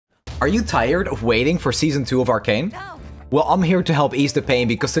Are you tired of waiting for Season 2 of Arcane? Well, I'm here to help ease the pain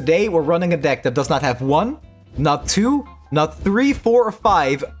because today we're running a deck that does not have 1, not 2, not 3, 4, or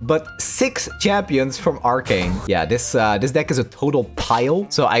 5, but 6 champions from Arcane. Yeah, this deck is a total pile,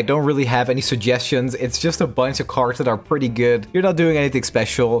 so I don't really have any suggestions. It's just a bunch of cards that are pretty good. You're not doing anything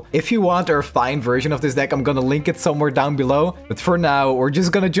special. If you want a refined version of this deck, I'm gonna link it somewhere down below. But for now, we're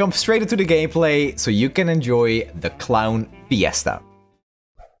just gonna jump straight into the gameplay so you can enjoy the Clown Fiesta.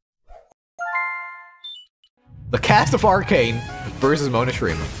 The cast of Arcane versus Mona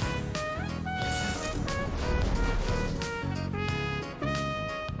Shreema.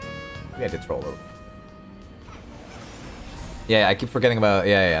 Maybe I did troll a little. Yeah, I keep forgetting about...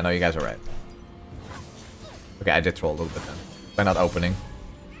 Yeah, no, you guys are right. Okay, I did troll a little bit then. By not opening.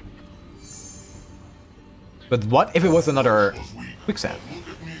 But what if it was another quicksand?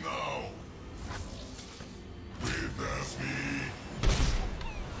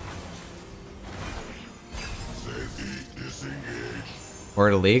 Or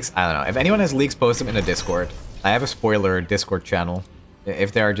the leaks? I don't know. If anyone has leaks, post them in the Discord. I have a spoiler Discord channel.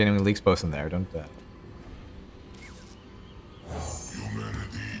 If there are genuine leaks, post them there. Don't...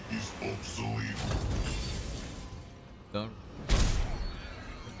 Humanity is obsolete. Don't...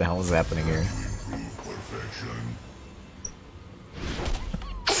 What the hell is happening here?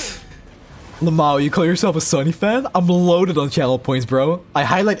 Lamau, you call yourself a Sunny fan? I'm loaded on channel points, bro. I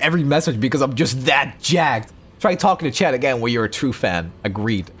highlight every message because I'm just that jacked. Try talking to chat again when you're a true fan.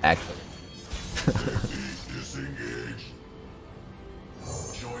 Agreed, actually. Disengage.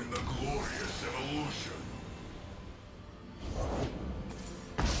 Join the glorious evolution.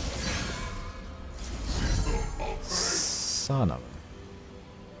 System upgrade. Son of a...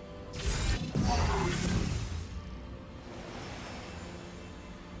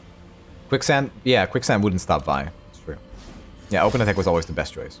 Quicksand? Yeah, Quicksand wouldn't stop by. It's true. Yeah, open attack was always the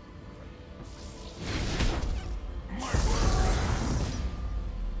best choice.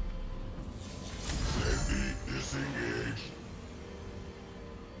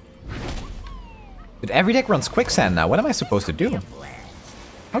 But every deck runs Quicksand now. What am I supposed to do?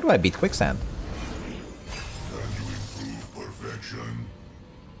 How do I beat Quicksand?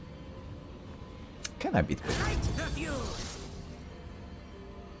 Can I beat Quicksand?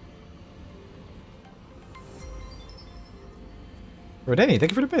 Rodeni,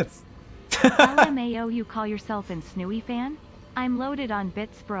 thank you for the bits. LMAO, you call yourself an Snnuy fan? I'm loaded on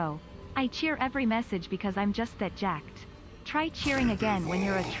bits, bro. I cheer every message because I'm just that jacked. Try cheering again when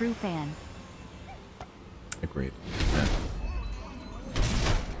you're a true fan. Agreed. Yeah.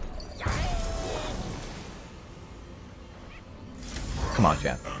 Come on,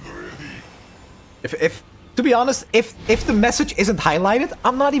 chat. If to be honest, if the message isn't highlighted,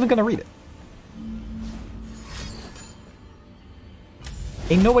 I'm not even gonna read it.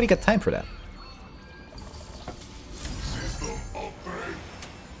 Ain't nobody got time for that.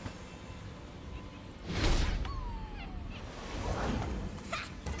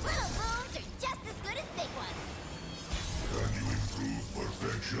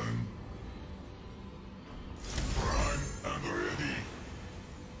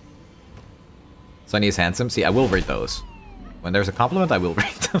 Sunny is handsome. See, I will read those. When there's a compliment, I will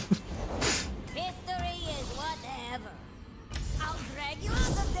read them. History is whatever. I'll drag you out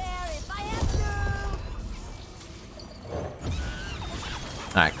of there if I have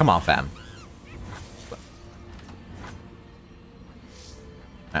to. Alright, come on, fam.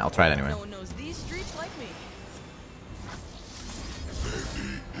 Alright, I'll try it anyway. No one knows these streets like me.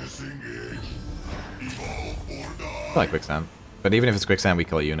 I like Quicksand. But even if it's Quicksand, we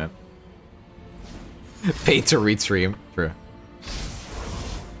kill a unit. Paid to read stream. True.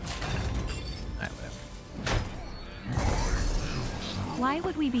 Alright, whatever. Why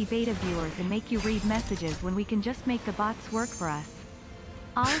would we be beta viewers and make you read messages when we can just make the bots work for us?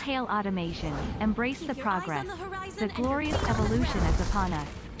 All hail automation. Embrace the progress. The glorious evolution is upon us.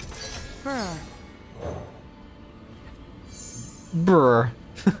 Brr. Brr.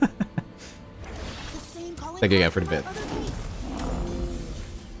 Thank you again for the bit.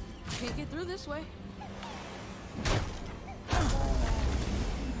 Can't get through this way.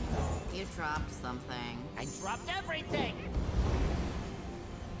 You dropped something. I dropped everything.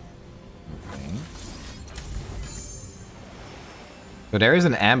 Okay. So there is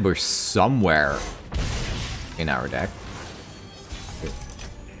an ambush somewhere in our deck.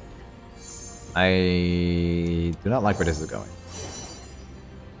 I do not like where this is going.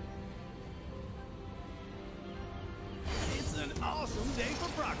 It's an awesome day for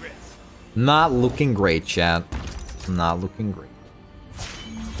progress. Not looking great, chat. Not looking great.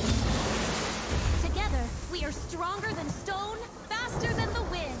 Together, we are stronger than stone, faster than the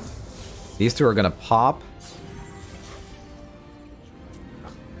wind. These two are gonna pop.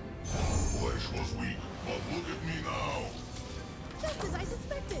 Flesh was weak, but look at me now. Just as I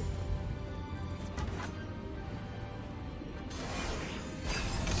suspected.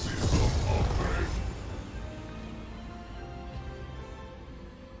 System upgrade.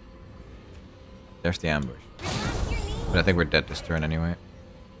 There's the ambush. But I think we're dead this turn anyway.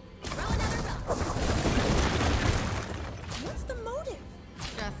 What's the motive?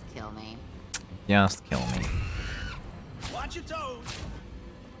 Just kill me. Just kill me. Watch your toes.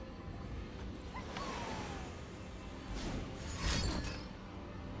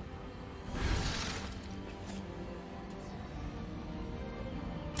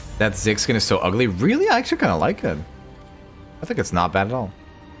 That Ziggs skin is so ugly. Really? I actually kind of like it. I think it's not bad at all.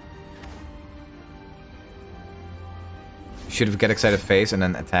 Should have get excited face and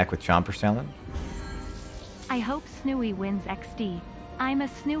then attack with Chomper's talent. I hope Snnuy wins XD. I'm a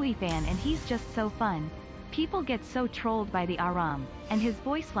Snnuy fan and he's just so fun. People get so trolled by the Aram, and his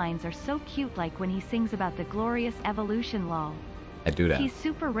voice lines are so cute, like when he sings about the glorious evolution lol. I do that. He's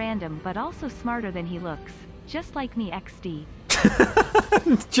super random but also smarter than he looks. Just like me XD.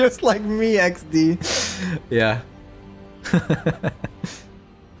 Just like me, XD. Yeah.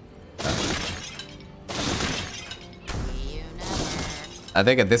 I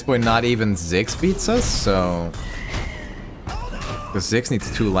think at this point not even Ziggs beats us, so... Because Ziggs needs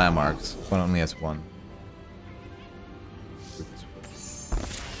 2 landmarks. One only has 1.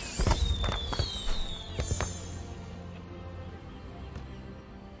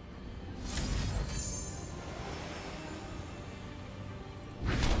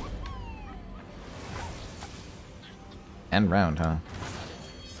 End round, huh?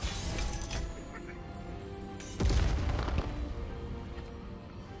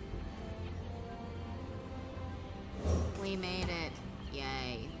 We made it.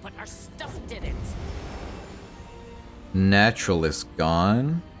 Yay. But our stuff didn't. Natural is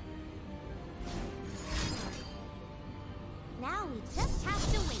gone. Now we just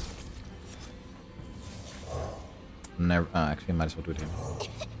have to wait. Never. Actually, I might as well do it here.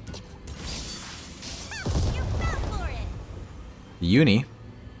 You fell for it. Uni.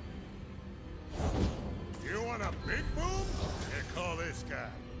 You want a big boom? Here, call this guy.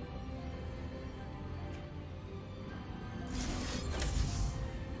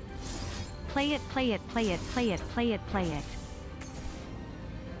 Play it, play it, play it, play it, play it, play it.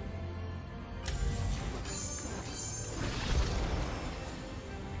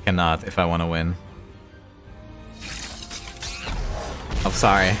 Cannot if I want to win. I'm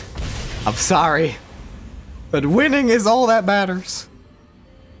sorry. I'm sorry. But winning is all that matters.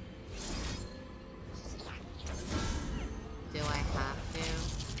 Do I have to?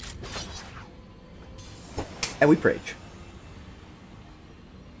 And we preach.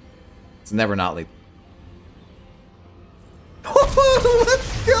 It's never not lethal.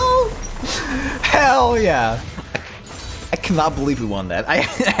 Let's go! Hell yeah! I cannot believe we won that. I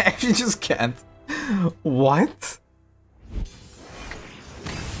actually just can't. What?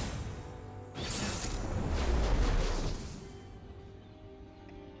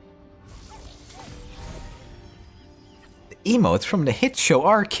 The emotes from the hit show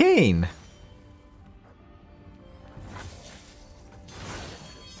Arcane.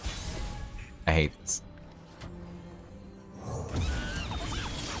 I hate this.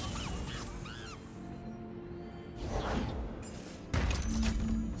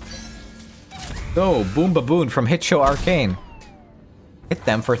 Oh, Boom Baboon from Hit Show Arcane. Hit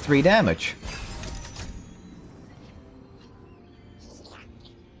them for 3 damage.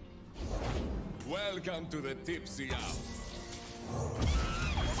 Welcome to the tipsy hour.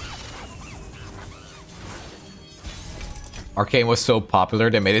 Arcane was so popular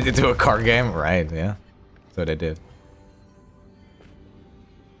they made it into a card game, right? Yeah, that's what they did.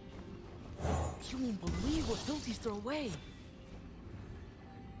 You won't believe what Hilties throw away.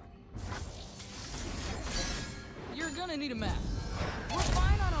 You're gonna need a map. We're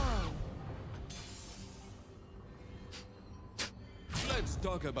fine on our own. Let's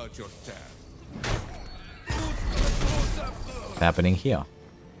talk about your tab. What's happening here?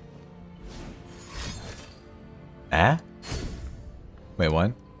 Ah? Wait,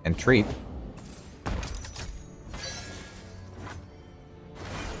 what? Entreat.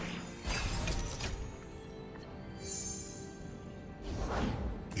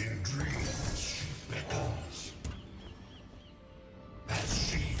 In dreams, she beckons. As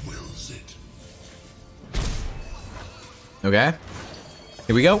she wills it. Okay.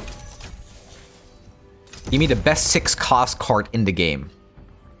 Here we go. Give me the best 6 cost card in the game.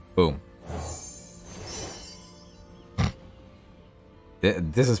 Boom.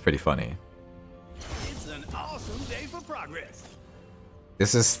 This is pretty funny. for progress.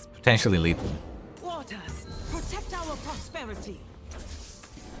 This is potentially lethal. Waters, protect our prosperity.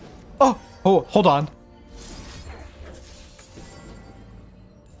 Oh, hold on.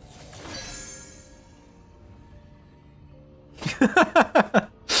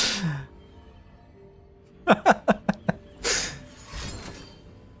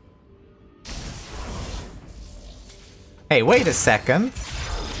 Hey, wait a second.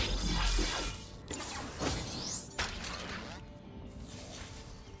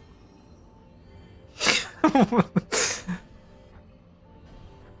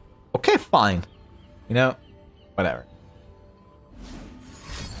 Okay, fine. You know, whatever.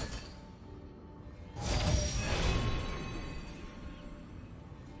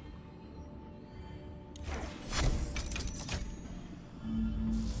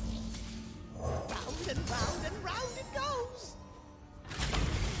 Round it goes.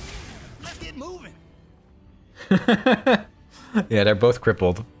 Let's get moving. Yeah, they're both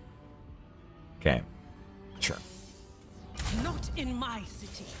crippled. Okay. Sure. Not in my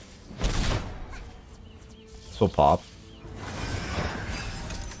city. This will pop.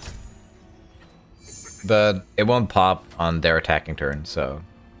 But it won't pop on their attacking turn, so...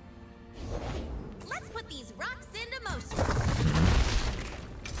 Let's put these rocks into motion.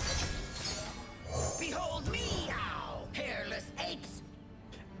 Behold me now, hairless apes.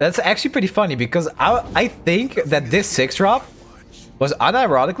 That's actually pretty funny, because I think that this 6-drop was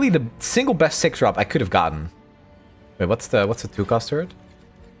unironically the single best 6-drop I could have gotten. Wait, what's the 2-cost turret?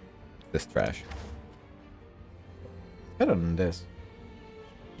 This trash. Better than this.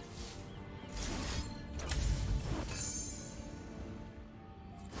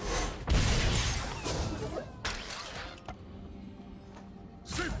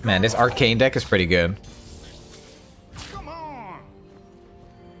 Man, this Arcane deck is pretty good. Come on.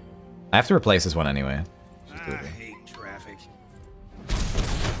 I have to replace this one anyway. I hate traffic.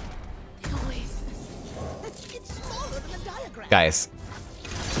 It's smaller than the diagram. Guys.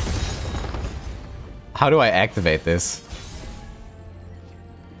 How do I activate this?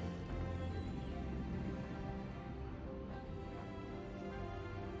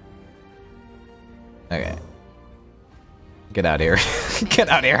 Okay. Get out of here. Get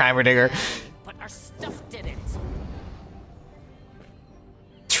out of here, Heimerdinger. But our stuff didn't.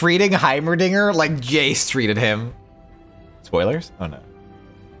 Treating Heimerdinger like Jace treated him. Spoilers? Oh no.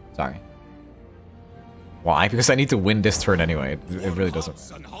 Sorry. Why? Because I need to win this turn anyway. It really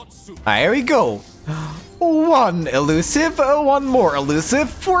doesn't. Alright, here we go. One elusive, one more elusive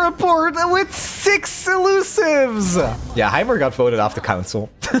for a board with 6 elusives. Yeah, Heimer got voted off the council.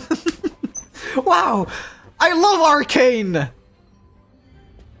 Wow, I love Arcane.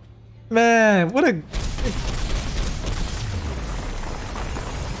 Man, what a...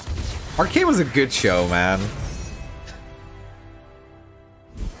 Arcane was a good show, man.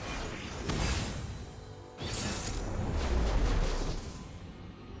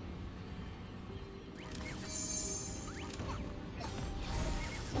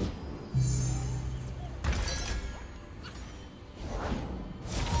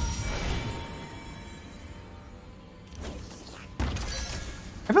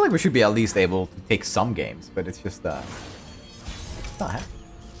 I feel like we should be at least able to take some games, but it's just, it's not happening.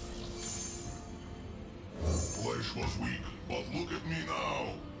 Flesh was weak, but look at me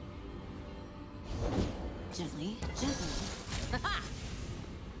now. Gently, gently.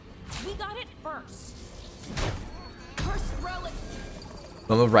 We got it first. First relic.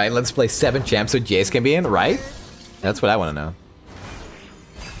 Well, right, let's play 7 champs so Jace can be in, right? That's what I want to know.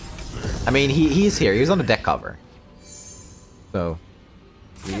 I mean, he's here. He's on the deck cover. So,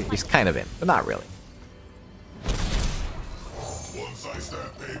 he's kind of in, but not really. Once I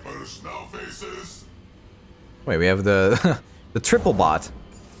stab papers, now faces. Wait, we have the the triple bot.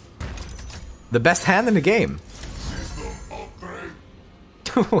 The best hand in the game. System upgrade.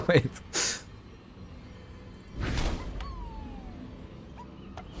 Wait.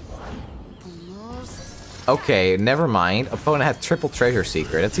 Okay, never mind. Opponent had triple treasure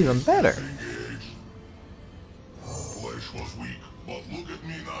seeker. That's even better. Flesh was weak, but look at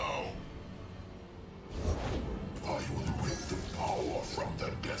me now. I will rip the power from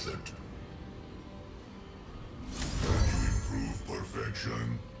the desert. Can you improve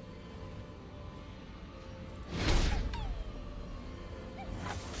perfection?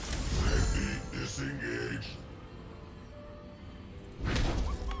 Heavy disengaged.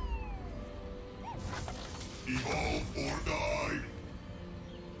 Evolve or die.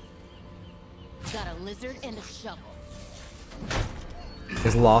 Got a lizard and a shovel.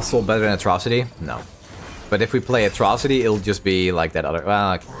 Is Lost Soul better than Atrocity? No. But if we play Atrocity, it'll just be like that other...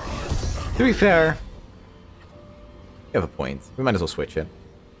 Well, to be fair... You have a point. We might as well switch it.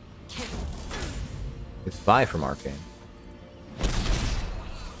 It's Vi from Arcane.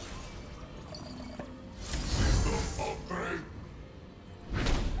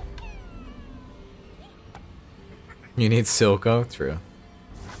 You need Silco? True.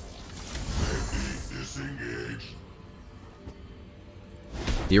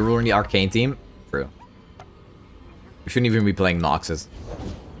 Do you ruin the Arcane team? True. We shouldn't even be playing Noxus.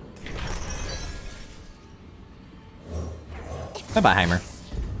 Bye-bye, Heimer.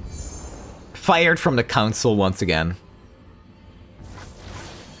 Fired from the council once again.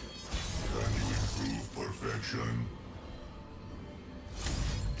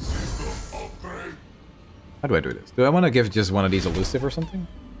 How do I do this? Do I want to give just one of these elusive or something?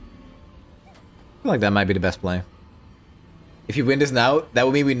 I feel like that might be the best play. If you win this now, that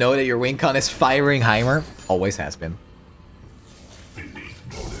would mean we know that your win con is firing Heimer. Always has been.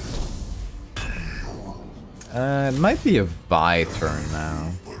 It might be a Vi turn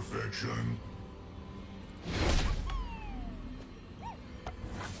now.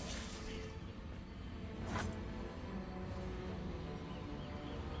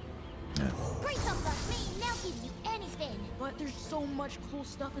 But there's so much cool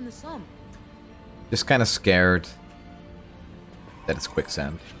stuff in the sum. Just kind of scared that it's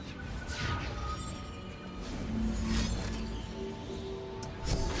quicksand.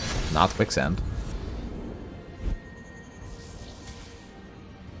 Not quicksand.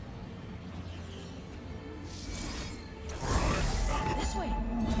 This way.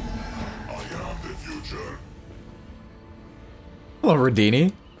 I am the future. Hello,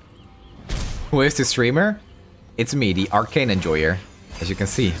 Rodini. Who is the streamer? It's me, the Arcane enjoyer, as you can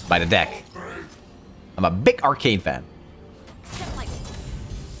see by the deck. I'm a big Arcane fan.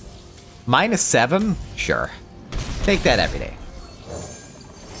 -7? Sure. Take that every day.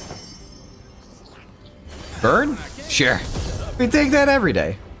 Burn? Sure. We take that every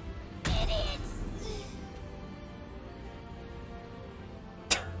day.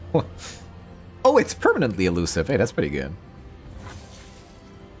 Oh, it's permanently elusive. Hey, that's pretty good.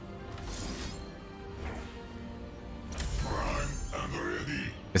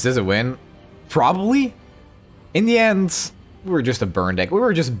 Is this a win? Probably. In the end, we were just a burn deck. We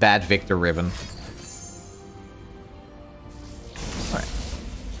were just bad Viktor Riven. Alright.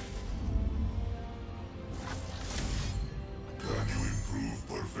 Can you improve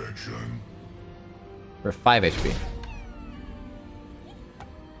perfection? We're 5 HP.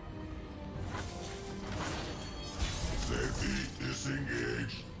 Safety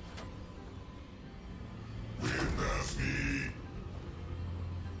disengaged. Witness me.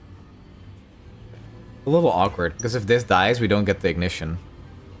 A little awkward, because if this dies, we don't get the ignition.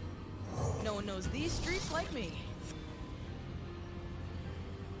 No one knows these streets like me.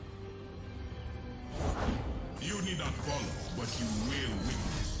 You need not follow, but you will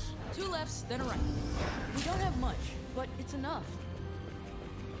witness. 2 lefts, then a right. We don't have much, but it's enough.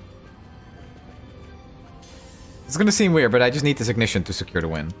 It's gonna seem weird, but I just need this ignition to secure the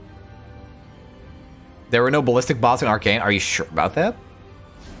win. There were no ballistic bots in Arcane. Are you sure about that?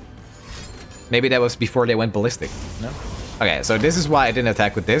 Maybe that was before they went ballistic. No? Okay, so this is why I didn't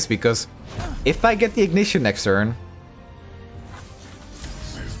attack with this, because if I get the ignition next turn,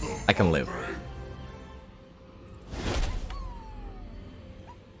 I can live.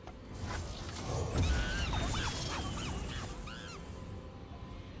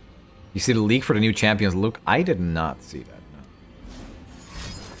 You see the leak for the new champions look? I did not see that.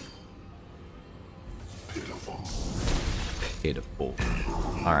 No. Pitiful.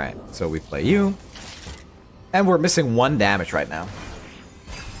 Alright, so we play you. And we're missing 1 damage right now.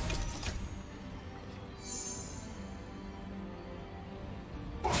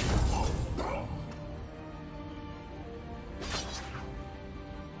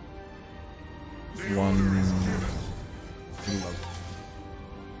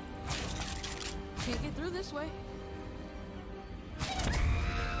 Can't get through this way.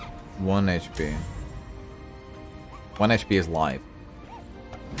 1 HP. 1 HP is live.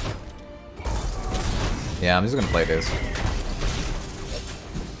 Yeah, I'm just gonna play this.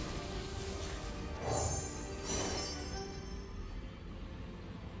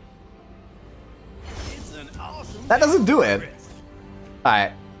 It's an awesome That doesn't do it.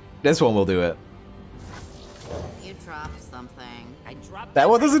 Alright, this one will do it. You dropped something. I dropped That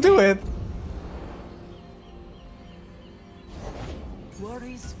one doesn't do it.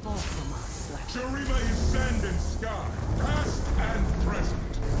 Worries fall from us. Shariva is sand and sky, past and present.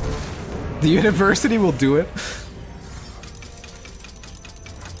 The university will do it.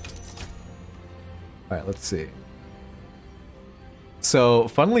 Alright, let's see. So,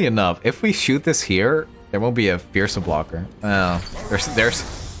 funnily enough, if we shoot this here, There won't be a fearsome blocker. Oh, there's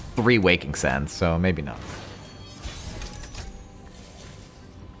 3 Waking Sands, so maybe not.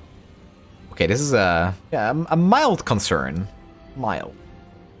 Okay, this is a mild concern. Mild.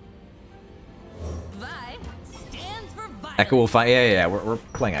 Vi stands for violence. Ekko will find. Yeah. We're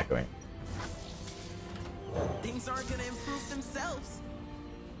playing Ekko. Things aren't gonna improve themselves.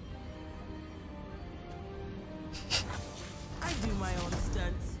 I do my own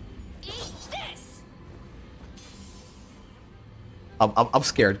stunts. Eat this. I'm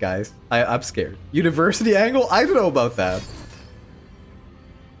scared, guys. I'm scared. University angle? I don't know about that.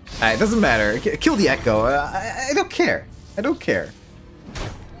 It doesn't matter. Kill the Ekko. I don't care. I don't care.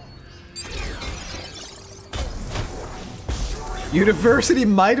 University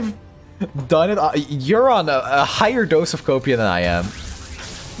might have done it. You're on a higher dose of copium than I am.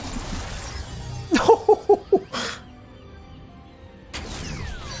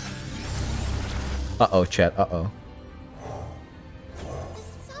 Uh-oh, chat. Uh-oh.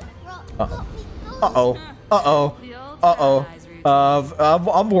 Uh-oh. Uh-oh. Uh-oh.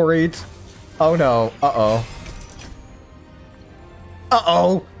 Uh-oh. I'm worried. Oh no. Uh-oh.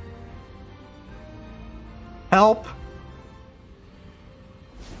 Uh-oh. Help.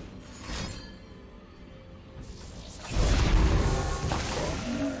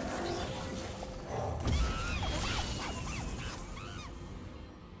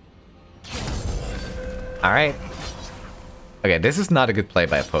 Alright. Okay, this is not a good play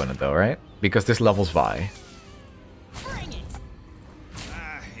by opponent though, right? Because this levels Vi. Bring it.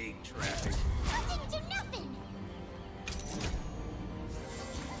 I hate traffic. That didn't do nothing.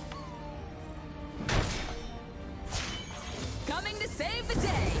 Coming to save the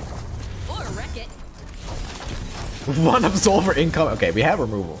day. Or wreck it. One absolver income. Okay, we have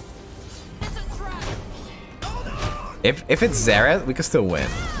removal. It's a trap. If it's Xerath, we can still win.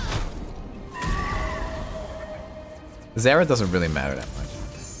 Xerath doesn't really matter that much.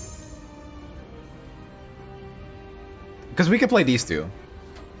 Because we can play these two.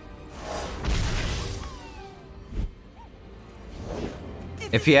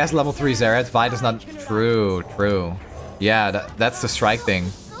 If he has level 3 Xerath, Vi does not... True. Yeah, that's the strike thing.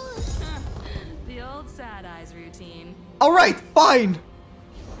 The old sad eyes routine. Alright, fine!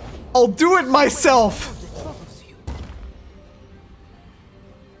 I'll do it myself!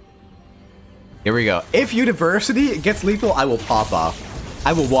 Here we go. If University gets lethal, I will pop off.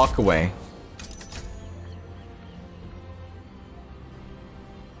 I will walk away.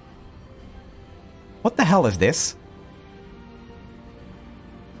 What the hell is this?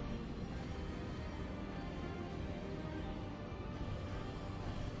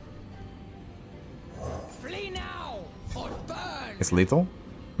 Flee now or burn. It's lethal?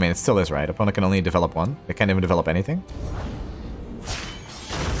 I mean, it still is, right? Opponent can only develop one. They can't even develop anything.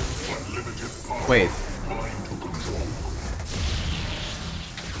 Wait.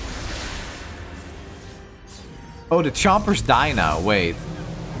 Oh, the chompers die now. Wait.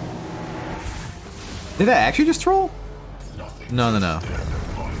 Did I actually just troll? No.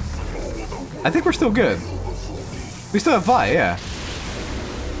 I think we're still good. We still have Vi, yeah.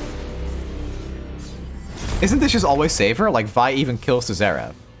 Isn't this just always safer? Like, Vi even kills the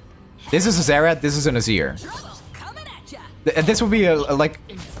Xerath. This is a Xerath, this is an Azir. Coming at ya. And this would be like...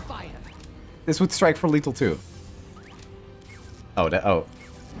 This would strike for lethal too. Oh, oh.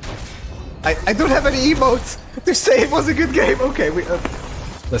 I don't have any emotes to say it was a good game. Okay, we...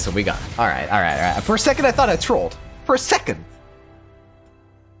 listen, we got it. Alright. For a second, I thought I trolled. For a second.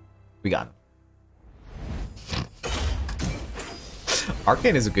 We got it.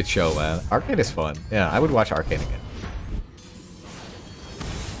 Arcane is a good show, man. Arcane is fun. Yeah, I would watch Arcane again.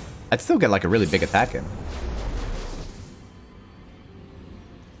 I'd still get like a really big attack in.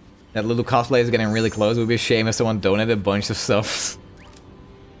 That little cosplay is getting really close. It would be a shame if someone donated a bunch of subs.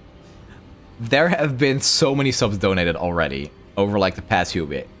 There have been so many subs donated already over like the past few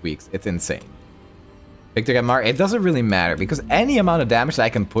weeks. It's insane. Viktor Gamar, it doesn't really matter because any amount of damage that I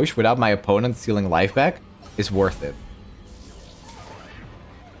can push without my opponent stealing life back is worth it.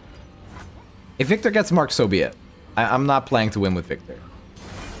 If Viktor gets marked, so be it. I'm not playing to win with Viktor.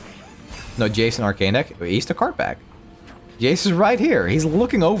 No, Jason Arcane deck. He's the card back. Jace is right here. He's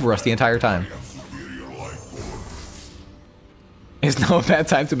looking over us the entire time. It's no bad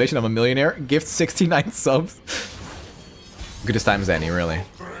time to mention I'm a millionaire. Gift 69 subs. Good as time as any, really.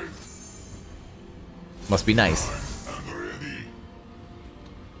 Must be nice.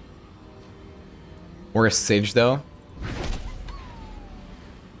 Where's Sage, though?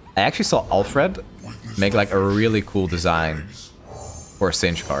 I actually saw Alfred make like a really cool design for a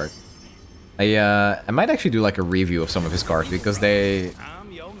Singe card. I might actually do like a review of some of his cards because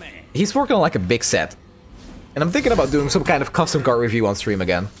he's working on like a big set And I'm thinking about doing some kind of custom card review on stream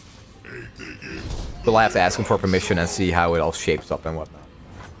again. We'll have to ask him for permission and see how it all shapes up and whatnot.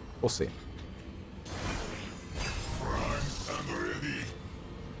 We'll see.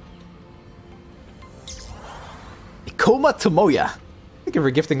 Ikoma Tomoya. Thank you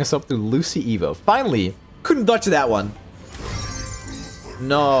for gifting us up to Lucy Evo. Finally! Couldn't dodge that one.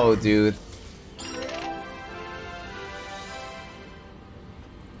 No, dude.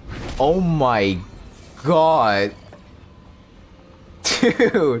 Oh my god.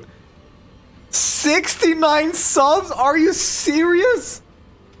 Dude. 69 subs? Are you serious?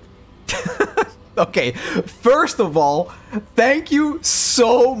 Okay, first of all, thank you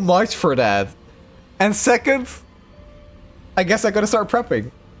so much for that. And second, I guess I gotta start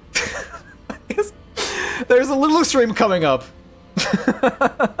prepping. I guess there's a little stream coming up.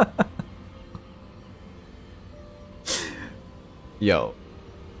 Yo,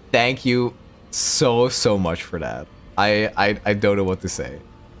 thank you so much for that. I don't know what to say.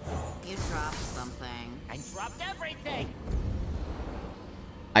 You dropped something. I dropped everything.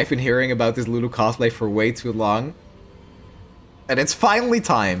 I've been hearing about this Lulu cosplay for way too long. And it's finally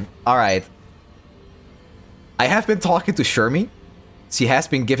time. Alright. I have been talking to Shermie. She has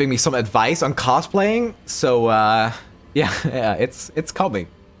been giving me some advice on cosplaying. So, yeah, it's coming.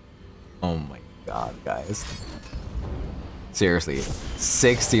 Oh my god, guys. Seriously.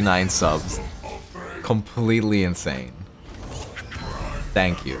 69 subs. Completely insane.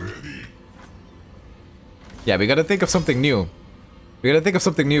 Thank you. Yeah, we gotta think of something new. We gotta think of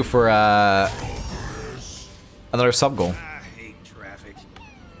something new for another sub goal. I hate traffic.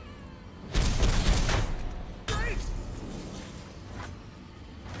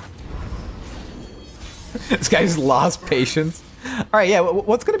 This guy's lost patience. Alright, yeah,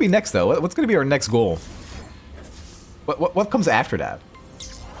 what's gonna be next though? What's gonna be our next goal? What comes after that?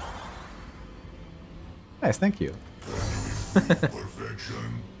 Nice, thank you.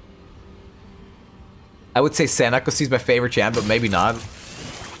 I would say Senna because he's my favorite champ, but maybe not.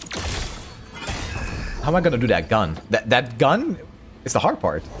 How am I gonna do that gun? That gun is the hard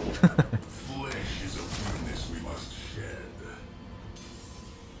part. Flesh is a weakness we must shed.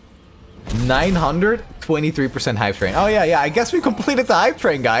 923% hype train. Oh yeah, I guess we completed the hype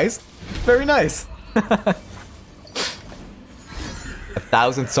train, guys. Very nice.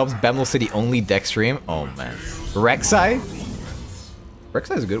 1,000 subs, Bemel City only deck stream. Oh man. Rek'Sai?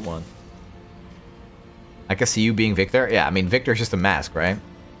 Rek'Sai is a good one. I can see you being Viktor. Yeah, I mean, Viktor's just a mask, right?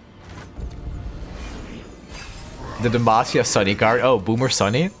 The Demacia Sunny card. Oh, Boomer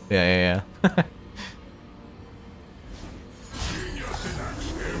Sunny? Yeah.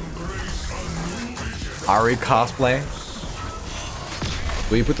 Ari cosplay.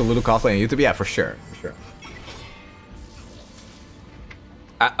 Will you put the little cosplay on YouTube? Yeah, for sure.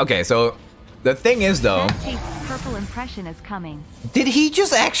 Okay, so the thing is though. That Chase's purple impression is coming. Did he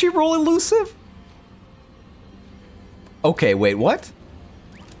just actually roll elusive? Okay, wait, what?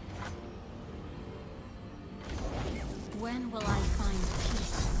 When will I find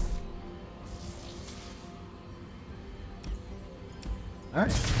peace?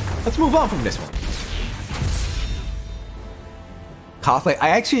 Alright, let's move on from this one.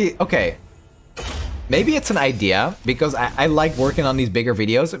 Cosplay, okay. Maybe it's an idea, because I like working on these bigger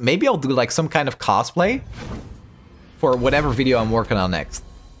videos. Maybe I'll do like some kind of cosplay for whatever video I'm working on next.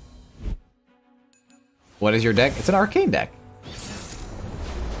 What is your deck? It's an Arcane deck.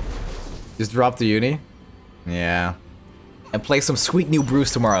 Just drop the uni? Yeah. And play some sweet new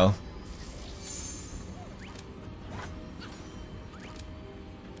brews tomorrow.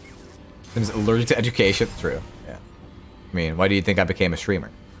 Seems allergic to education. True, yeah. I mean, why do you think I became a streamer?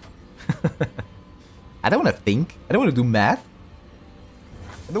 I don't want to think. I don't want to do math.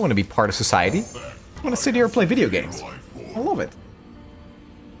 I don't want to be part of society. I want to sit here and play video games. I love it.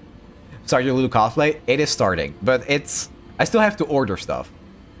 Start your Lulu cosplay? It is starting, but I still have to order stuff.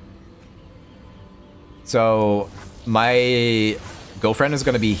 So, my girlfriend is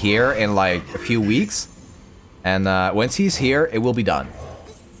going to be here in like a few weeks. And once he's here, it will be done.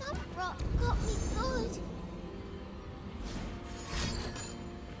 The sub rock got me good.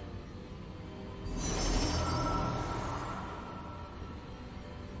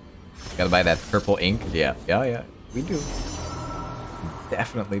 Gotta buy that purple ink. Yeah, we do.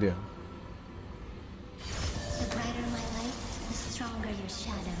 Definitely do. The brighter my light, the stronger your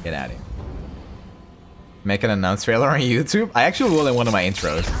shadow. Get out of here. Make an announce trailer on YouTube? I actually will in one of my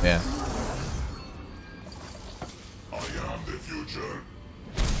intros, yeah. I am the future.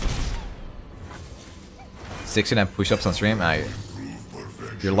 69 push-ups on stream?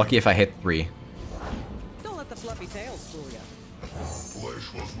 You're lucky if I hit 3. Don't let the fluffy tails fool you.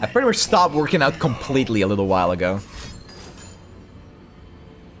 Flesh was I pretty much stopped working out completely a little while ago.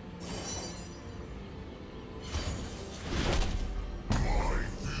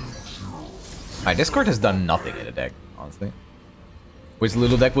 My Discord has done nothing in a deck, honestly. Which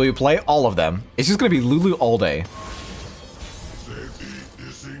Lulu deck will you play? All of them. It's just gonna be Lulu all day. Safety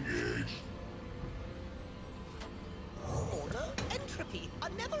disengaged. Order, entropy, a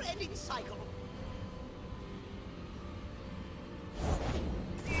never-ending cycle.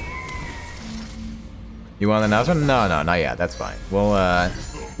 You want an announcement? No, no, not yet. That's fine.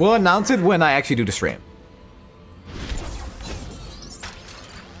 We'll announce it when I actually do the stream.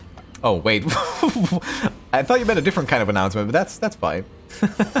 Oh wait, I thought you meant a different kind of announcement, but that's fine. Now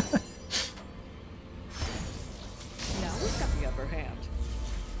we've got the upper hand.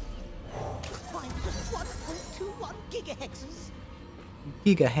 Find the 1.21 gigahexes.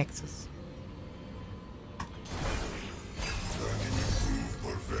 Gigahexes.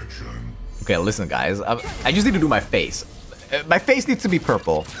 Perfection. Okay, listen, guys. I just need to do my face. My face needs to be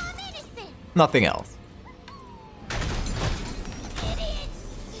purple. Nothing else.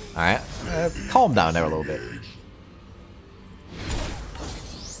 Alright, calm down there a little bit.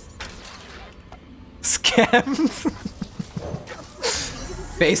 Scams?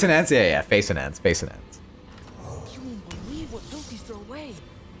 Face and hands? Yeah, face and hands, face and hands. You won't believe what filthies throw away.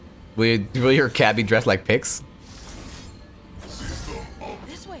 Will your cat be dressed like pigs?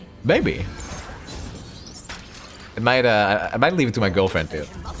 This way. Maybe. I might leave it to my girlfriend to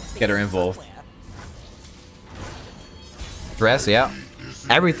get her involved. Dress, yeah.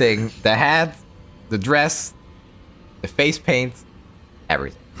 Everything. The hat, the dress, the face paint,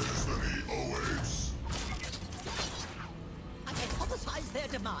 everything. Destiny awaits. I hypothesize their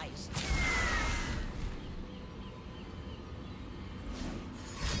demise.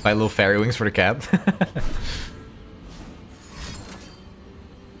 Buy little fairy wings for the cat.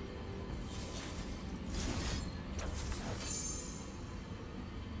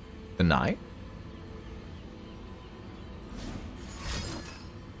 Deny?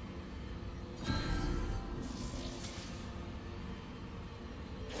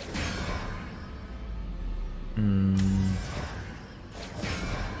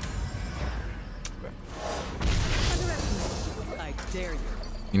 I dare you.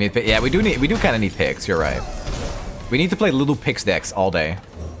 You need, yeah, we do kind of need picks. You're right. We need to play little picks decks all day.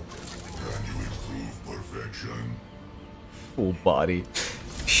 Can you improve perfection? Full body.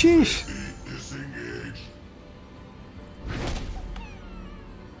 Sheesh. Disengaged.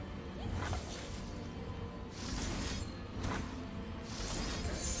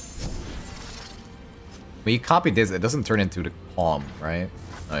 When you copy this, it doesn't turn into the palm, right?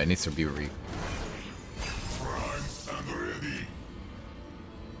 No, it needs to be re. Prime and ready.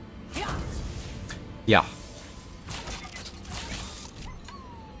 Yeah.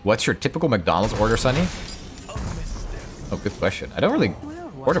 What's your typical McDonald's order, Sunny? Oh, good question. I don't really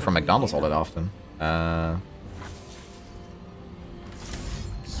order from McDonald's all that often.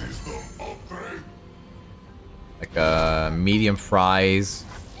 System upgrade. Like medium fries.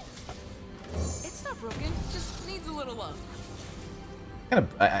 It's not broken, just needs a little love. Kind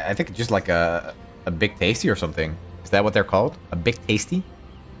of, I think just like a big tasty or something. Is that what they're called? A big tasty?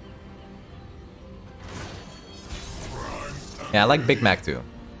 Yeah, I like Big Mac too.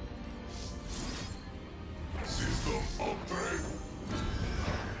 System upgrade.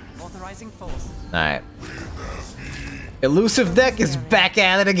 Authorizing force. Alright. Elusive deck is back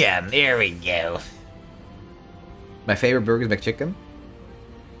at it again. There we go. My favorite burger is McChicken.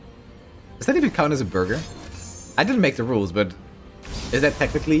 Does that even count as a burger? I didn't make the rules, but is that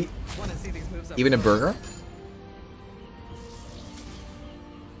technically Wanna see these moves up even a close? burger?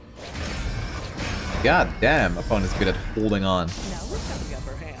 God damn, opponent's good at holding on. Now we've got the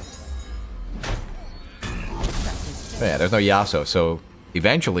upper hand. Oh yeah, there's no Yasuo, so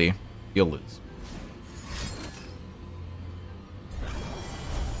eventually you'll lose.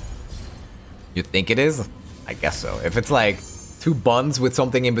 You think it is? I guess so. If it's like two buns with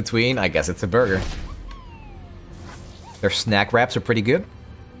something in between, I guess it's a burger. Their snack wraps are pretty good.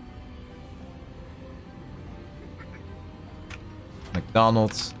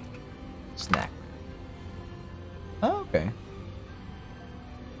 McDonald's snack. Oh, okay.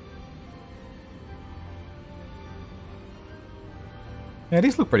 Yeah,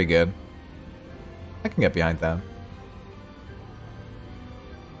 these look pretty good. I can get behind that.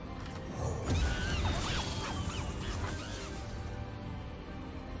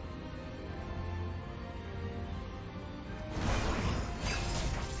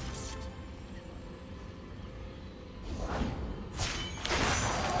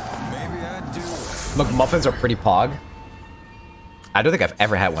 McMuffins are pretty pog. I don't think I've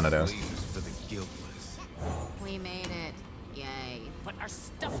ever had one of those. For the guiltless. We made it. Yay. But our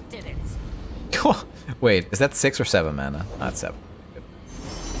stuff didn't. Wait, is that 6 or 7 mana? Not 7. Good.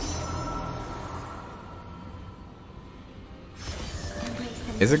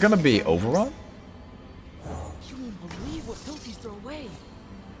 Is it gonna be overrun? You won't believe what filthies throw away.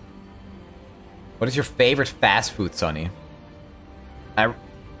 What is your favorite fast food, Sonny?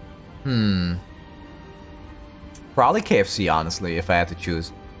 Probably KFC, honestly, if I had to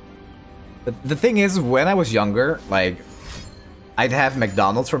choose. The thing is, when I was younger, like, I'd have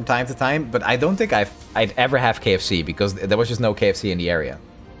McDonald's from time to time, but I don't think I'd ever have KFC because there was just no KFC in the area.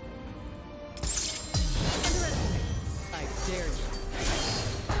 I dare you.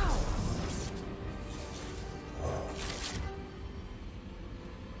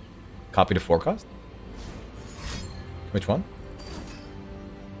 Copy the forecast? Which one?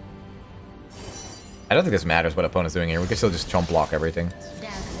 I don't think this matters what opponent's doing here. We can still just chump block everything.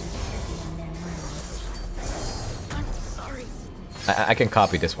 Sorry. I can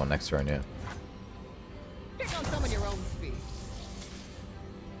copy this one next turn, yeah. Pick on some of your own speed.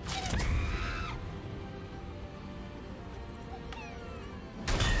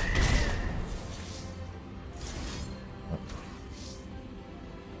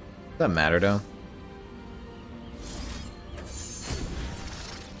 Doesn't matter though.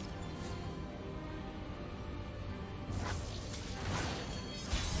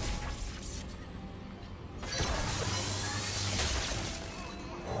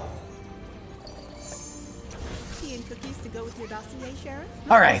 Tea and cookies to go with your dossier, Sheriff?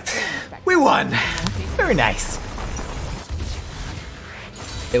 All right, we won. Very nice.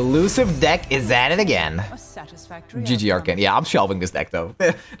 Elusive deck is at it again. A satisfactory GG Arcane. Yeah, I'm shelving this deck though.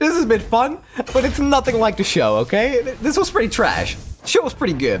 This has been fun, but it's nothing like the show, okay? This was pretty trash. The show was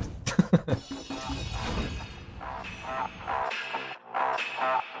pretty good.